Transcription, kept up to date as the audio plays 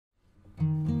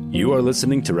You are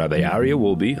listening to Rabbi Aryeh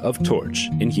Wolbe of Torch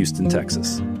in Houston,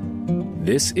 Texas.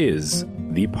 This is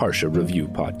the Parsha Review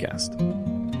Podcast.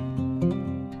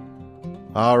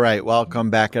 All right, welcome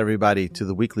back, everybody, to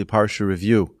the weekly Parsha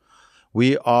Review.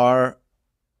 We are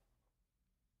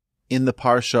in the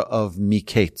Parsha of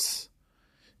Mikeitz.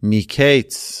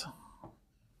 Mikeitz,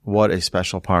 what a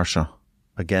special Parsha.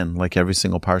 Again, like every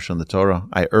single Parsha in the Torah,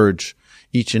 I urge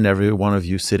each and every one of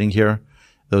you sitting here,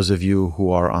 those of you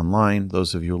who are online,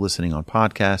 those of you listening on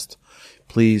podcast,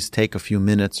 please take a few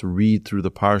minutes, read through the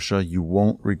Parsha. You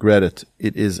won't regret it.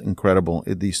 It is incredible.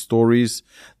 The stories,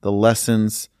 the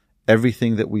lessons,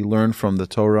 everything that we learn from the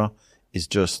Torah is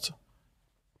just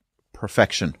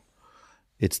perfection.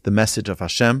 It's the message of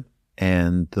Hashem,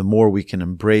 and the more we can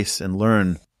embrace and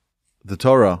learn the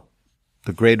Torah,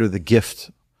 the greater the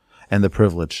gift and the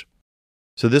privilege.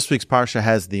 So this week's Parsha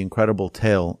has the incredible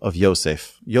tale of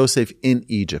Yosef. Yosef in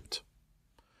Egypt.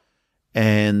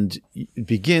 And it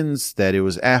begins that it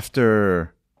was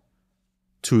after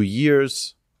 2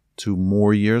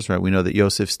 more years, right? We know that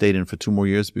Yosef stayed in for 2 more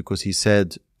years because he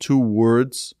said 2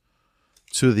 words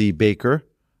to the baker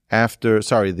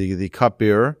the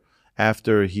cupbearer,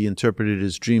 after he interpreted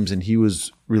his dreams and he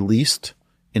was released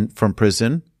from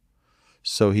prison.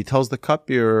 So he tells the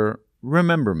cupbearer,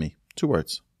 remember me, 2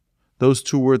 words. Those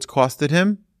 2 words costed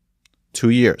him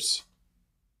 2 years.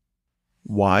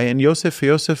 Why? And Yosef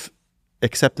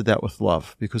accepted that with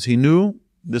love because he knew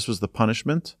this was the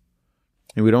punishment.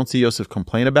 And we don't see Yosef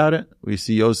complain about it. We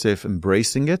see Yosef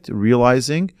embracing it,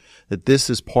 realizing that this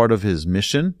is part of his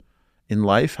mission in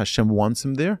life. Hashem wants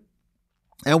him there.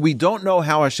 And we don't know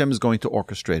how Hashem is going to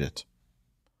orchestrate it.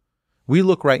 We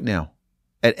look right now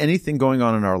at anything going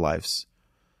on in our lives,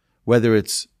 whether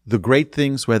it's the great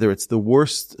things, whether it's the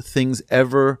worst things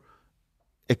ever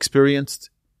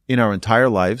experienced in our entire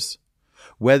lives,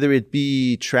 whether it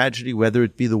be tragedy, whether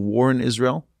it be the war in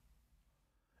Israel.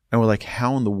 And we're like,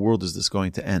 how in the world is this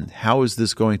going to end? How is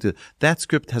this going to... That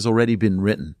script has already been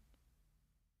written.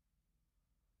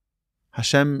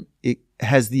 Hashem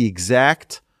has the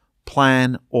exact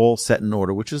plan all set in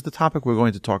order, which is the topic we're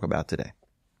going to talk about today.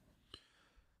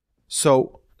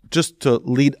 So, just to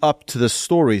lead up to the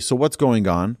story, so what's going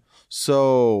on?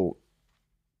 So,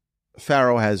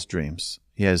 Pharaoh has dreams.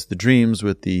 He has the dreams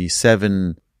with the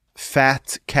 7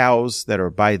 fat cows that are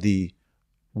by the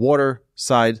water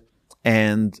side,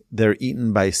 and they're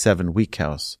eaten by 7 weak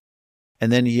cows.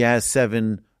 And then he has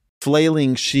 7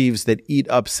 flailing sheaves that eat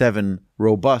up 7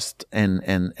 robust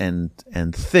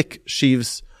and thick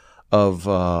sheaves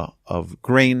of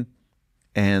grain,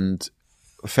 and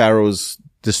Pharaoh's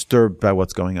disturbed by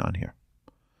what's going on here.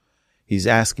 He's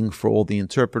asking for all the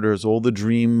interpreters, all the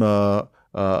dream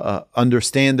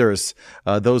understanders,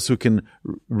 those who can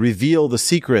reveal the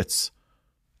secrets,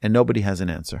 and nobody has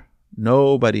an answer.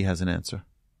 Nobody has an answer.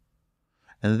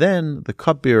 And then the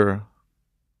cupbearer,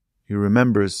 he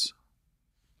remembers,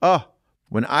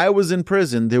 when I was in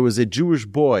prison, there was a Jewish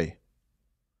boy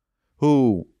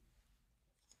who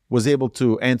was able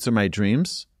to answer my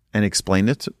dreams and explain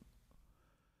it.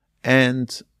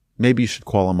 And maybe you should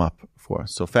call him up for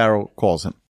us. So Pharaoh calls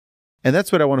him. And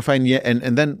that's what I want to find.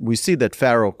 And then we see that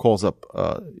Pharaoh calls up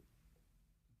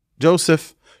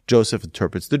Joseph. Joseph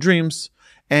interprets the dreams.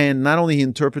 And not only he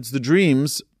interprets the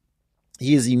dreams,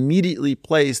 he is immediately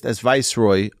placed as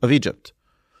viceroy of Egypt.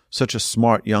 Such a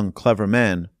smart, young, clever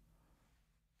man.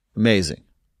 Amazing.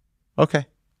 Okay.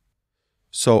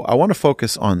 So I want to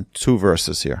focus on 2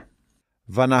 verses here.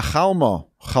 Vanachalma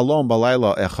chalom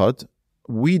balayla echad.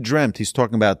 We dreamt. He's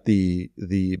talking about the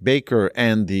baker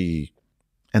and the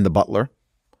butler.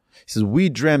 He says, we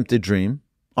dreamt a dream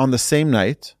on the same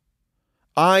night.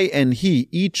 I and he,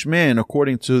 each man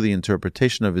according to the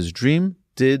interpretation of his dream,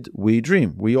 did we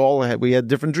dream. We had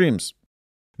different dreams.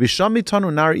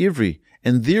 Vishamitanu nar ivri,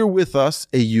 and there with us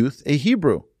a youth, a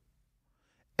Hebrew.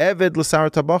 Eved l'sar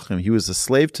tabachim, he was a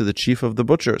slave to the chief of the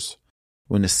butchers.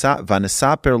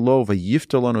 V'nesaper lo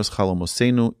v'yifter lanu es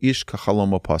chalomosenu ish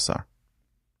kachalomo pasar.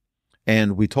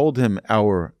 And we told him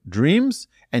our dreams,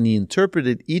 and he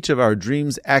interpreted each of our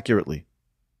dreams accurately.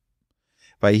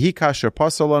 Vayhi kasher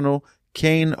pasar lanu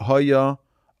kain hoya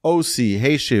osi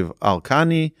heshiv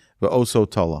alkani ve'oso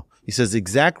tola. He says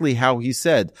exactly how he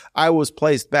said, I was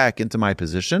placed back into my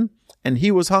position, and he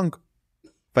was hung.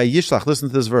 Vayishlach, listen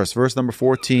to this verse number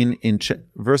 14 in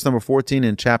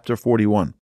chapter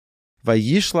 41.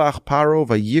 Vayishlach paro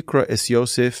vayikra es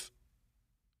Yosef.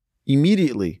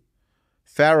 Immediately,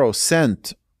 Pharaoh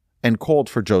sent and called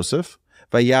for Joseph.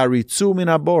 Vayaritzu min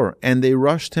abor, and they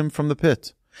rushed him from the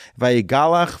pit.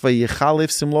 Vayigalach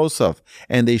vayichalif simlosav,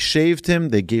 and they shaved him,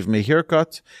 they gave him a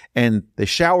haircut, and they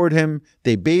showered him,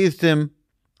 they bathed him.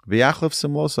 V'yachlef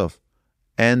simlosov.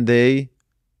 And they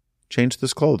changed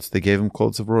his clothes. They gave him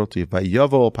clothes of royalty.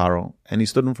 Vayavo Paro. And he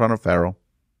stood in front of Pharaoh.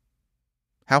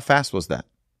 How fast was that?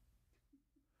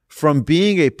 From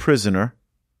being a prisoner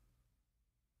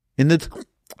in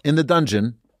the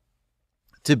dungeon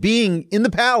to being in the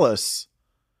palace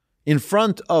in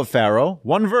front of Pharaoh,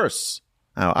 one verse.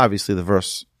 Now, obviously the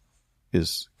verse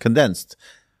is condensed,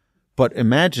 but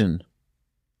imagine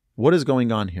what is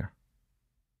going on here.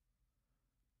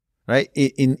 Right?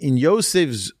 In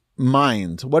Yosef's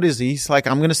mind, what is he? He's like,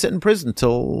 I'm going to sit in prison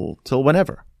till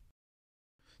whenever.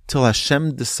 Till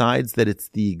Hashem decides that it's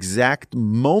the exact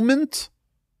moment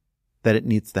that it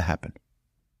needs to happen.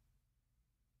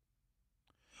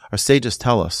 Our sages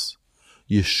tell us,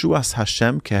 Yeshuas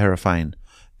Hashem keherafayin.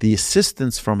 The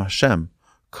assistance from Hashem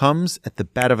comes at the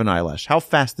bat of an eyelash. How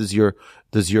fast do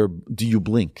you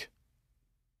blink?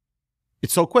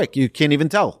 It's so quick, you can't even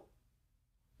tell.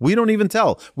 We don't even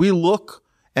tell. We look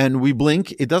and we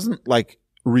blink. It doesn't like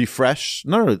refresh.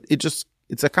 No,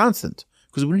 it's a constant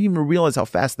because we don't even realize how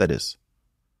fast that is.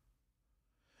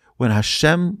 When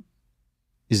Hashem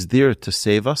is there to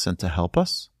save us and to help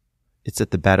us, it's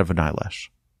at the bat of an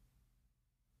eyelash.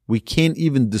 We can't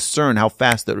even discern how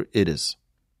fast it is.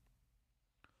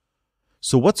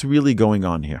 So what's really going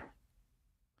on here?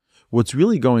 What's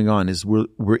really going on is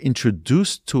we're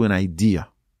introduced to an idea.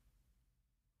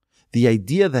 The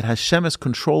idea that Hashem has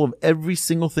control of every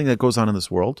single thing that goes on in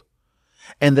this world.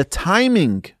 And the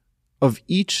timing of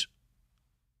each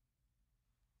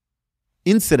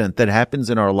incident that happens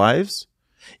in our lives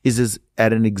is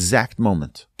at an exact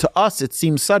moment. To us, it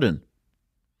seems sudden.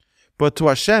 But to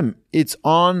Hashem, it's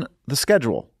on the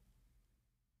schedule.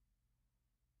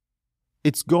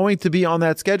 It's going to be on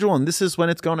that schedule, and this is when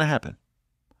it's going to happen.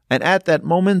 And at that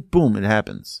moment, boom, it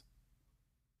happens.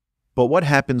 But what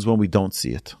happens when we don't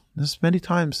see it? There's many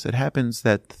times it happens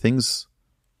that things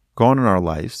go on in our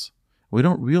lives. We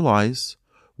don't realize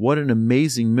what an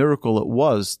amazing miracle it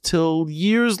was till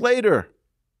years later.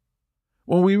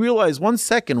 When we realize 1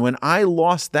 second, when I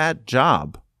lost that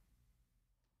job,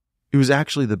 it was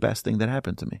actually the best thing that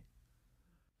happened to me.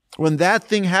 When that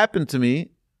thing happened to me,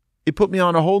 it put me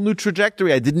on a whole new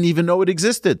trajectory. I didn't even know it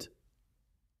existed.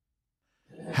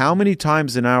 How many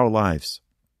times in our lives,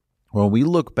 when we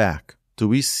look back, do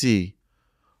we see,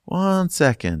 1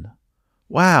 second,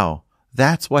 wow,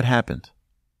 that's what happened.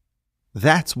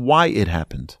 That's why it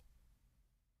happened.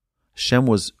 Hashem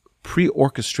was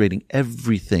pre-orchestrating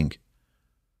everything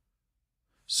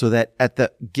so that at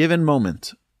the given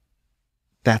moment,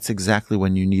 that's exactly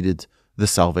when you needed the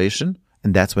salvation,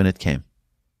 and that's when it came.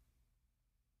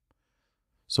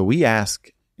 So we ask,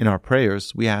 in our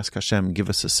prayers, we ask Hashem, give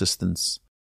us assistance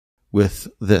with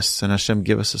this, and Hashem,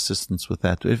 give us assistance with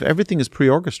that. If everything is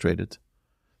pre-orchestrated,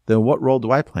 then what role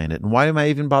do I play in it? And why am I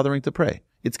even bothering to pray?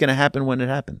 It's going to happen when it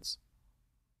happens.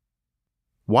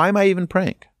 Why am I even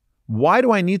praying? Why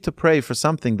do I need to pray for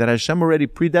something that Hashem already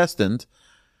predestined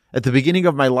at the beginning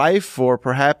of my life, or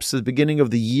perhaps at the beginning of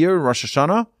the year, Rosh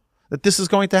Hashanah, that this is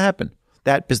going to happen?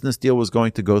 That business deal was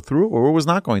going to go through or was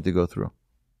not going to go through.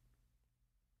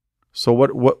 So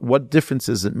what difference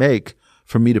does it make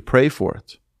for me to pray for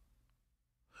it?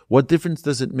 What difference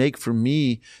does it make for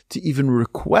me to even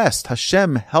request,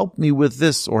 Hashem, help me with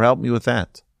this or help me with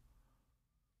that?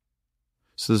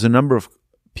 So there's a number of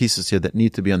pieces here that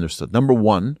need to be understood. Number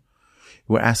one,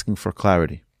 we're asking for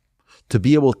clarity, to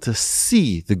be able to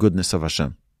see the goodness of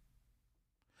Hashem.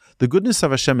 The goodness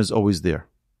of Hashem is always there.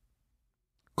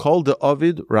 Kol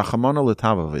de'ovid rachamana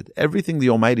l'tavavid. Everything the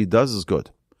Almighty does is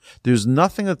good. There's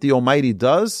nothing that the Almighty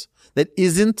does that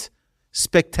isn't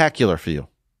spectacular for you.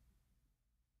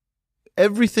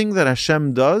 Everything that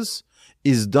Hashem does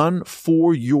is done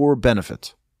for your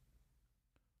benefit.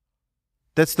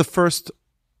 That's the first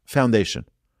foundation.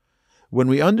 When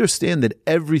we understand that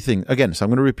everything, again, so I'm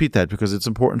going to repeat that because it's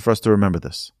important for us to remember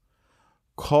this.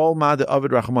 Kol ma de'avid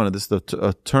rachamana. This is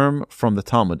a term from the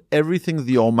Talmud. Everything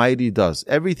the Almighty does,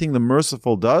 everything the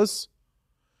Merciful does,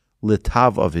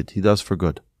 litav avid, He does for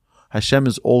good. Hashem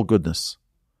is all goodness.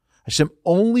 Hashem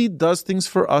only does things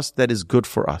for us that is good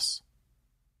for us.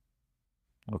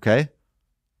 Okay?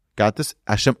 Got this?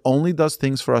 Hashem only does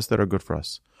things for us that are good for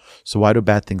us. So why do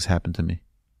bad things happen to me?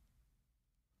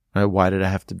 Right? Why did I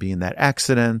have to be in that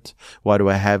accident? Why do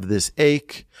I have this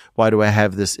ache? Why do I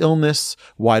have this illness?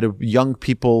 Why do young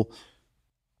people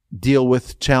deal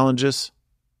with challenges?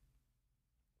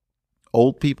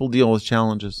 Old people deal with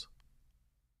challenges.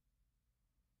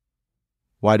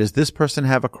 Why does this person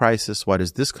have a crisis? Why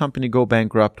does this company go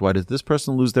bankrupt? Why does this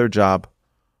person lose their job?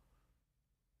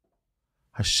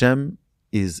 Hashem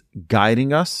is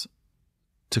guiding us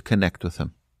to connect with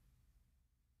Him.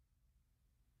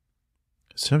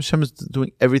 Hashem is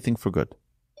doing everything for good.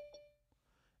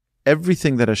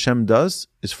 Everything that Hashem does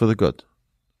is for the good.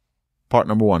 Part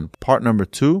number one. Part number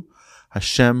two,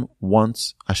 Hashem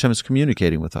is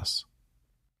communicating with us.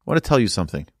 I want to tell you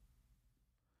something.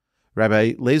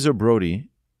 Rabbi Lazer Brody,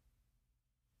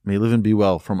 may live and be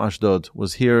well, from Ashdod,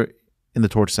 was here in the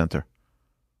Torch Center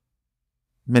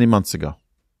many months ago.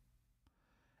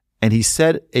 And he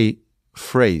said a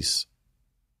phrase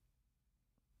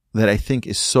that I think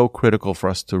is so critical for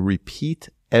us to repeat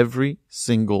every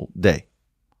single day.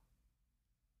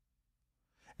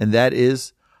 And that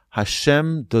is,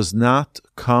 Hashem does not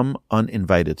come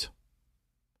uninvited.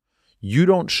 You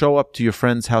don't show up to your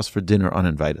friend's house for dinner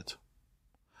uninvited.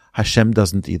 Hashem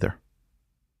doesn't either.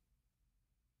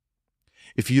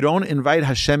 If you don't invite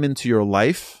Hashem into your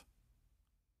life,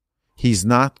 He's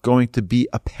not going to be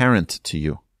apparent to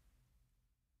you.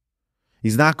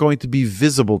 He's not going to be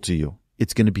visible to you.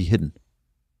 It's going to be hidden.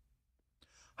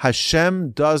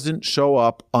 Hashem doesn't show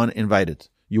up uninvited.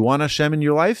 You want Hashem in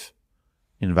your life?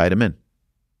 Invite Him in.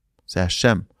 Say,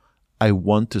 Hashem, I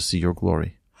want to see your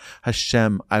glory.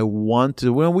 Hashem, I want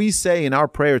to, when we say in our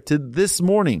prayer to this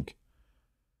morning,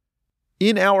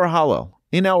 in our Hallel,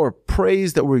 in our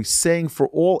praise that we're saying for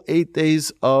all 8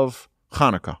 days of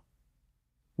Hanukkah,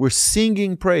 we're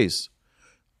singing praise.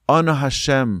 Ana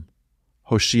Hashem,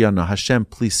 Hoshiana. Hashem,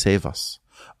 please save us.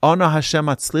 Ana Hashem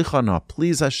atzlichana.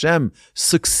 Please, Hashem,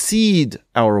 succeed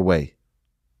our way.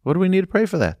 What do we need to pray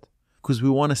for that? Because we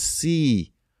want to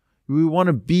see, we want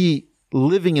to be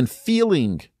living and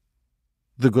feeling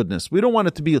the goodness. We don't want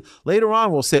it to be, later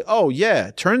on we'll say, oh yeah,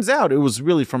 it turns out it was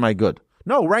really for my good.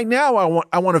 No, right now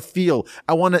I want to feel,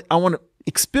 I want to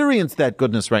experience that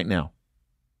goodness right now.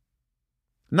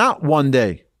 Not one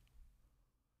day.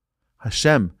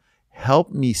 Hashem,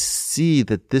 help me see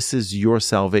that this is your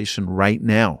salvation right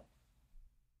now.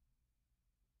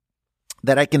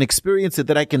 That I can experience it,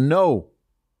 that I can know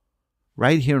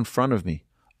right here in front of me.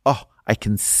 Oh, I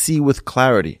can see with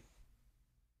clarity.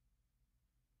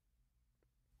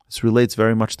 This relates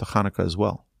very much to Hanukkah as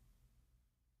well.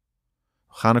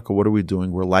 Hanukkah, what are we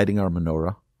doing? We're lighting our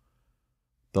menorah.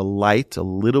 The light, a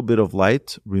little bit of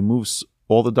light, removes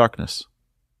all the darkness.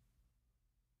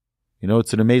 You know,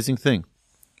 it's an amazing thing.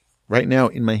 Right now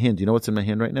in my hand, you know what's in my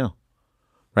hand right now?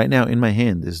 Right now in my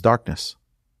hand is darkness.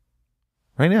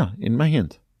 Right now in my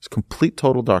hand. It's complete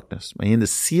total darkness. My hand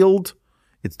is sealed.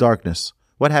 It's darkness.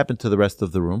 What happened to the rest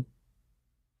of the room?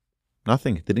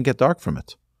 Nothing. It didn't get dark from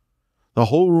it. The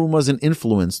whole room wasn't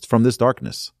influenced from this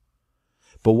darkness.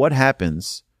 But what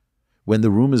happens when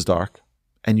the room is dark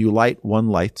and you light one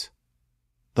light?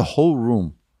 The whole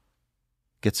room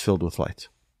gets filled with light.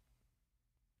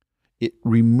 It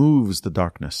removes the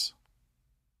darkness.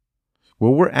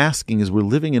 What we're asking is, we're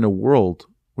living in a world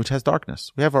which has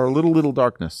darkness. We have our little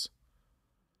darkness.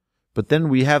 But then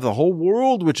we have the whole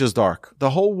world which is dark. The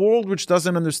whole world which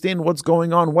doesn't understand what's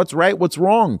going on, what's right, what's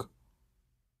wrong.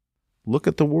 Look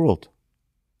at the world.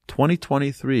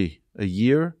 2023, a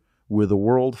year where the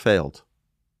world failed.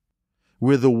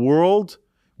 Where the world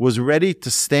was ready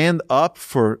to stand up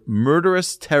for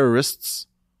murderous terrorists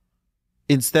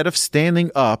instead of standing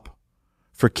up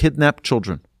for kidnapped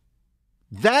children.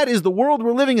 That is the world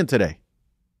we're living in today.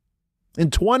 In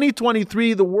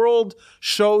 2023, the world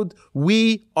showed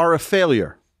we are a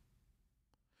failure.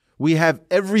 We have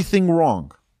everything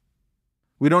wrong.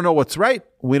 We don't know what's right.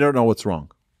 We don't know what's wrong.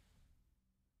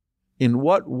 In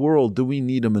what world do we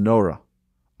need a menorah,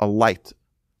 a light,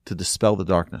 to dispel the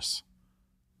darkness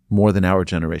more than our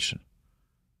generation?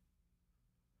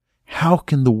 How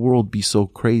can the world be so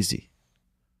crazy?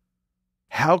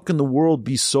 How can the world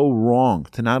be so wrong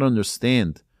to not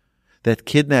understand that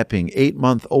kidnapping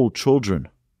 8-month-old children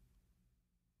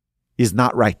is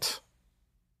not right?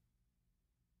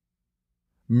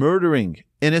 Murdering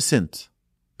innocent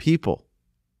people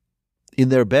in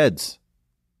their beds,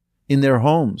 in their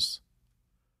homes,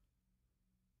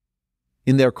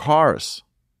 in their cars,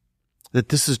 that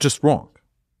this is just wrong.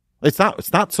 It's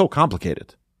not so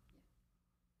complicated.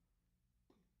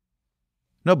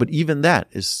 No, but even that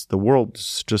is, the world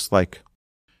is just like,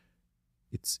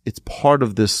 it's part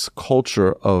of this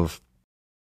culture of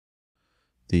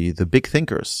the big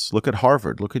thinkers. Look at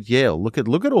Harvard, look at Yale, look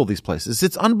at all these places.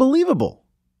 It's unbelievable.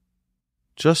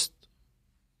 Just,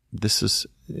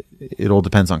 it all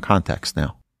depends on context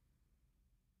now.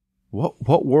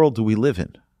 What world do we live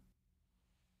in?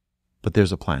 But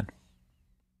there's a plan.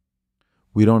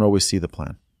 We don't always see the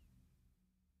plan.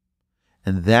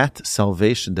 And that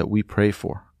salvation that we pray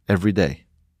for every day,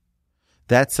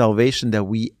 that salvation that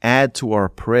we add to our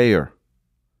prayer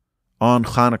on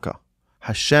Hanukkah,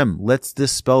 Hashem, let's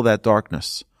dispel that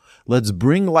darkness. Let's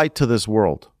bring light to this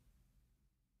world.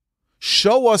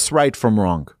 Show us right from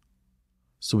wrong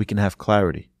so we can have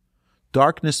clarity.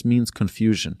 Darkness means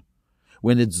confusion.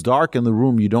 When it's dark in the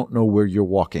room, you don't know where you're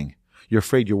walking. You're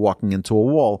afraid you're walking into a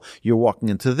wall. You're walking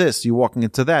into this. You're walking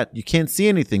into that. You can't see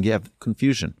anything. You have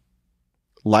confusion.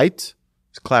 Light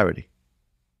is clarity.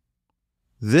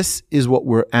 This is what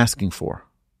we're asking for.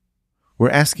 We're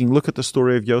asking, look at the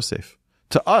story of Yosef.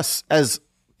 To us, as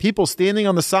people standing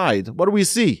on the side, what do we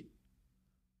see?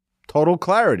 Total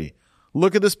clarity.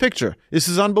 Look at this picture. This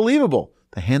is unbelievable.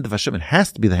 The hand of Hashem. It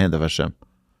has to be the hand of Hashem.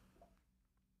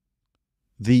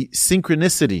 The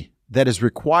synchronicity that is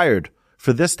required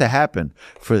for this to happen,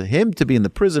 for him to be in the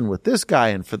prison with this guy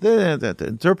and for to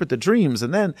interpret the dreams,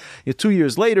 and then 2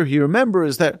 years later he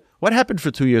remembers that. What happened for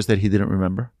 2 years that he didn't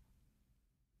remember?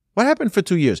 What happened for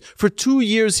 2 years? For 2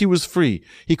 years he was free.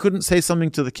 He couldn't say something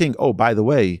to the king. Oh, by the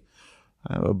way,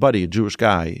 a buddy, a Jewish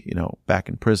guy, back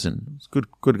in prison.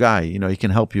 Good guy. He can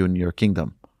help you in your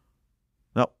kingdom.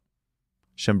 No.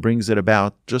 Hashem brings it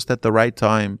about just at the right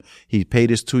time. He paid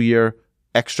his 2-year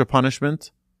extra punishment.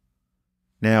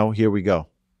 Now, here we go.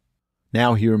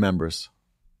 Now he remembers.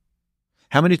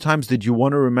 How many times did you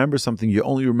want to remember something? You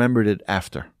only remembered it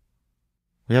after.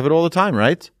 We have it all the time,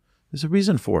 right? There's a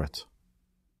reason for it.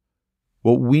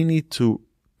 What we need to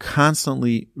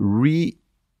constantly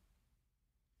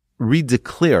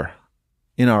redeclare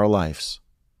in our lives.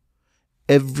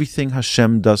 Everything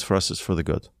Hashem does for us is for the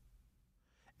good.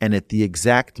 And at the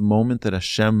exact moment that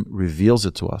Hashem reveals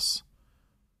it to us,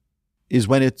 is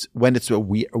when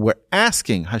we're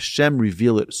asking Hashem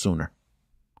reveal it sooner.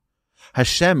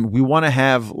 Hashem, we want to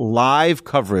have live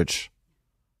coverage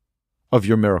of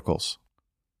your miracles.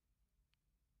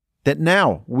 That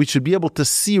now we should be able to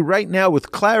see right now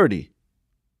with clarity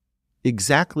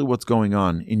exactly what's going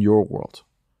on in your world.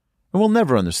 And we'll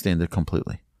never understand it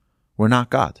completely. We're not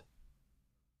God.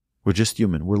 We're just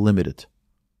human. We're limited.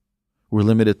 We're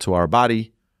limited to our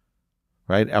body,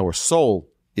 right? Our soul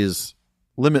is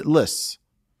limitless,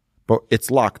 but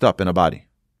it's locked up in a body.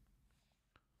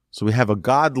 So we have a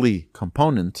godly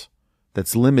component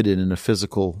that's limited in a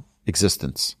physical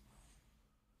existence.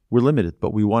 We're limited,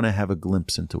 but we want to have a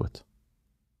glimpse into it.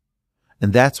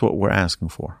 And that's what we're asking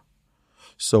for.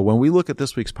 So when we look at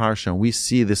this week's Parsha and we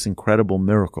see this incredible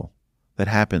miracle that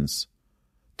happens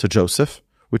to Joseph,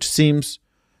 which seems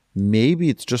maybe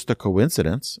it's just a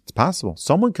coincidence. It's possible.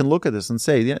 Someone can look at this and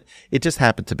say, yeah, it just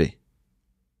happened to be.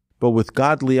 But with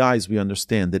godly eyes, we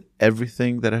understand that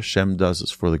everything that Hashem does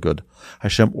is for the good.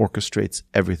 Hashem orchestrates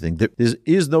everything. There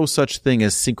is no such thing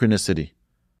as synchronicity.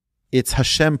 It's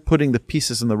Hashem putting the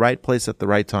pieces in the right place at the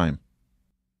right time.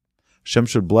 Hashem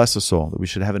should bless us all, that we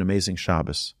should have an amazing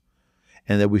Shabbos,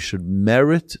 and that we should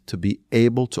merit to be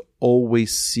able to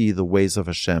always see the ways of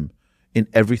Hashem in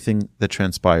everything that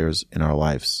transpires in our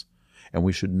lives. And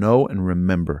we should know and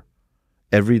remember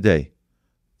every day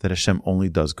that Hashem only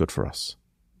does good for us.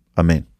 Amen.